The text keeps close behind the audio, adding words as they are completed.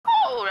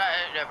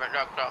different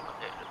duck dog.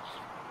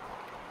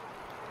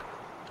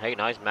 Hey,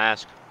 nice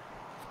mask.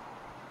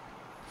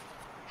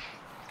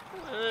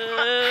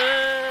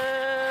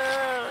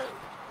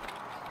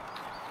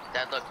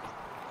 Dad, look.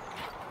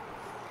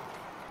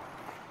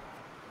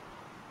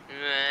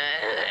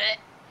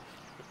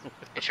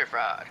 It's your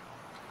fraud.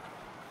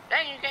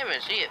 Dang, you can't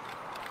even see it.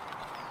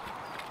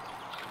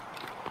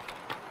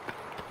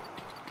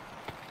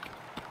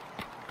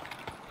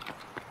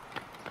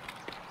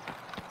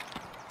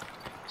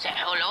 Say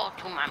hello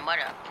to my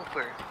mother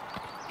pooper.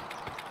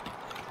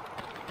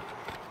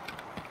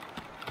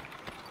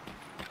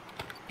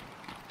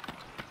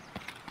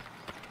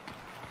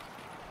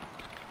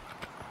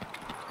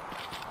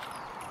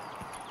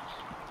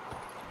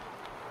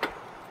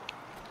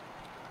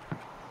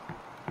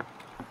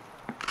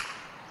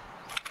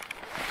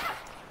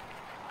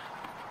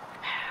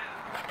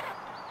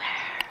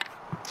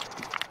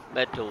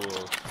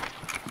 Metals.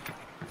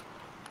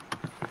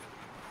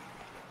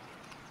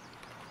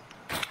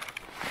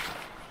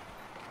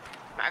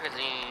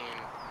 Magazine.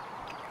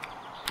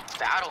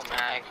 Battle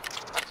mag.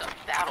 What's a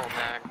battle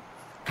mag?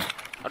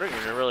 I don't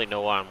even really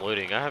know why I'm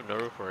looting. I have no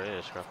room for any of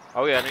this crap.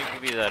 Oh yeah, I need to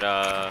give you that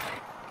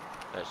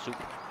that soup.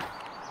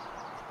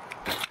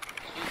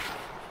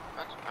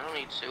 I don't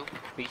need soup.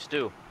 Beef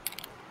stew.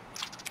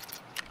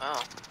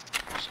 Oh.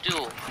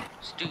 Stew.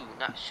 Stew,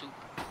 not soup.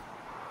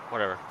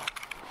 Whatever.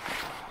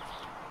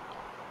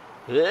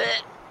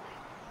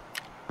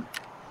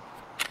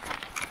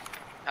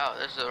 Oh,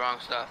 this is the wrong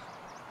stuff.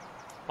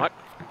 What?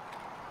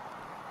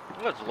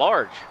 Oh, it's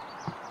large.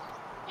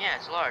 Yeah,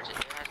 it's large. It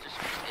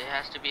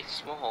has to be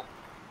small.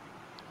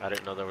 I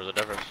didn't know there was a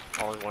difference.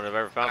 Only one I've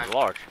ever found is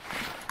large.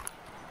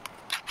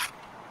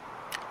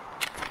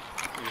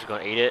 You're just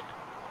gonna eat it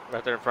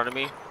right there in front of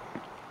me?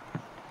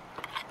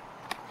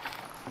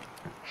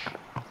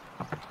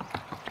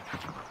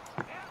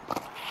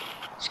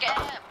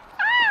 Scav!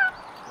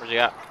 Where's he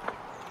at?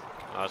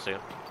 Oh, I see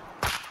him.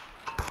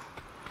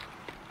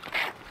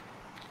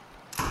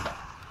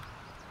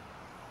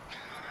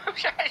 I'm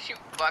trying to shoot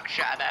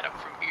buckshot at him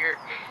from here.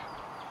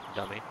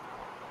 Dummy.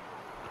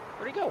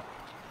 Where'd he go?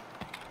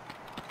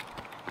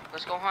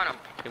 Let's go hunt him.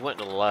 He went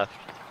to the left.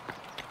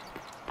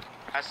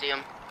 I see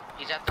him.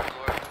 He's at the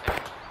door.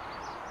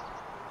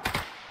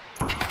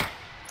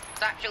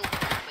 Stop shooting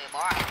at me,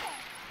 boy.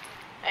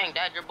 Dang,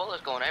 Dad, your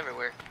bullet's going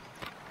everywhere.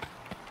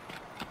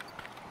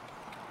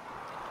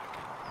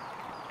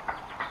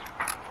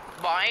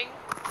 Boing.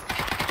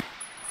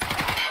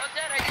 Oh,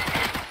 Dad, I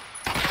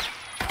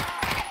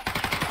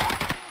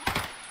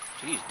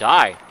did. Jeez,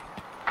 die.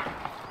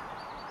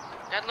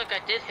 Dad, look, I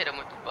did hit him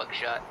with the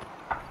buckshot.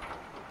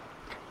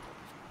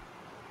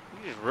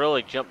 You just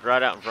really jumped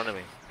right out in front of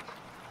me.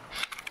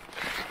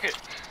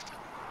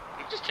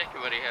 I'm just checking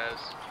what he has.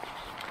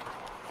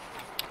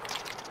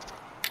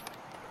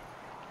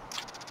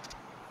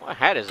 What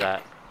hat is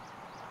that?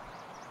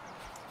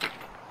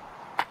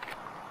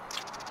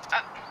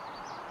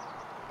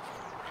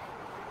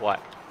 What?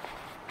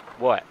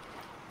 What?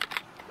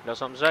 You got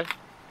something to say?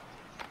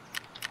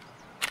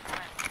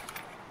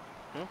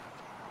 Hmm? You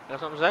got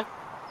something to say?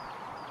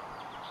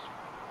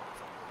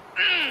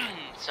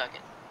 Suck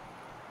it.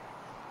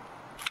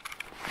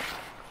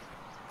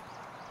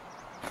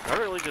 Did I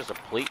really just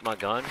deplete my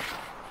gun?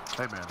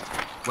 Hey man,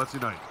 let's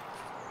unite.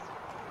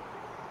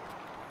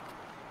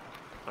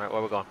 Alright,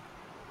 where we going?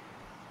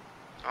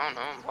 I don't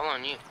know, I'm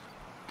following you.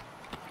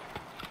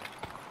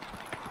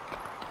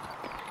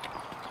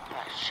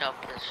 I shove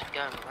this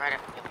gun right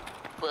up your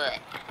butt.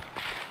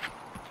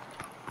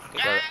 You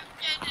got it.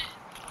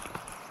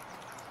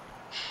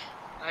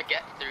 I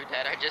got through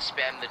that, I just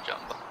spammed the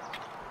jump button.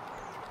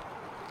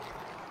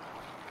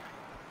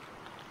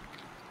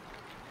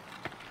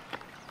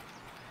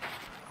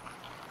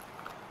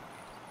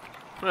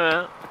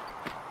 Yeah.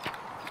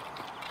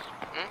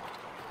 Hmm?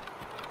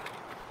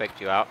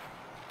 Faked you out.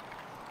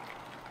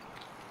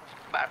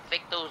 About to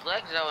fake those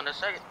legs out in a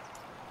second.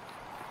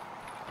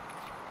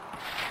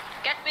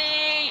 Get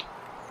me!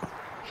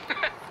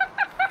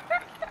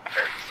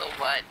 Hurt so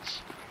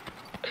much.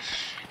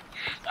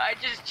 I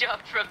just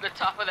jumped from the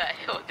top of that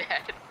hill,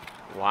 Dad.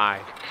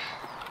 Why?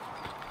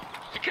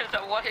 Because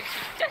I wanted you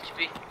to touch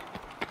me.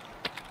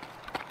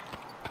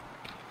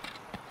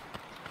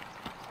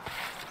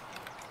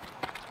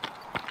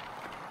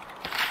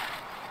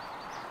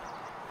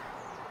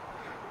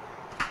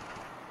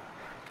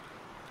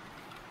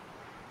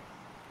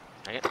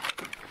 Dang it.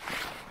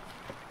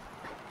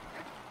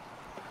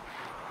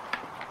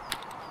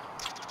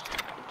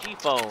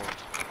 G-phone.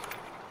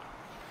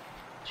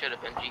 Should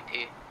have been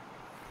GP.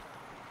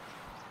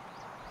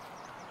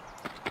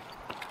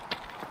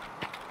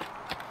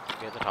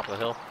 Be at the top of the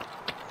hill.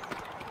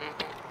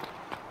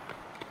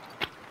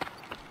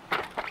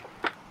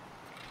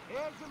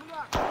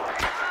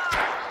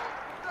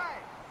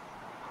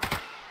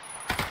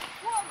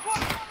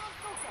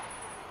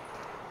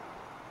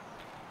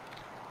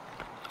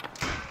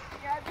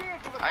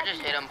 I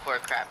just hit him for a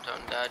crap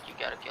ton, Dad. You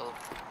gotta kill him.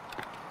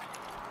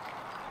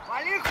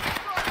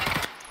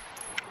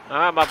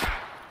 Ah, my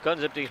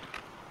gun's empty.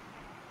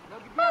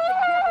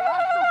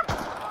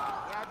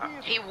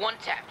 He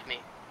one-tapped me.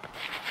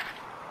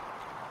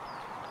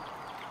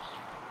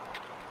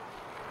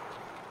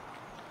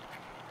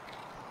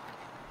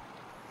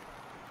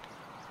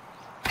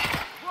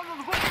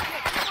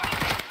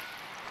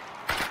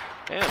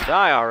 Damn,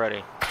 die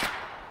already.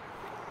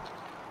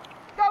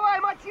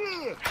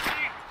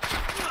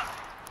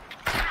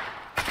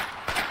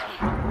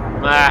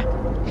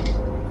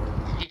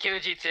 Ah. He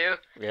killed you too?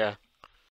 Yeah.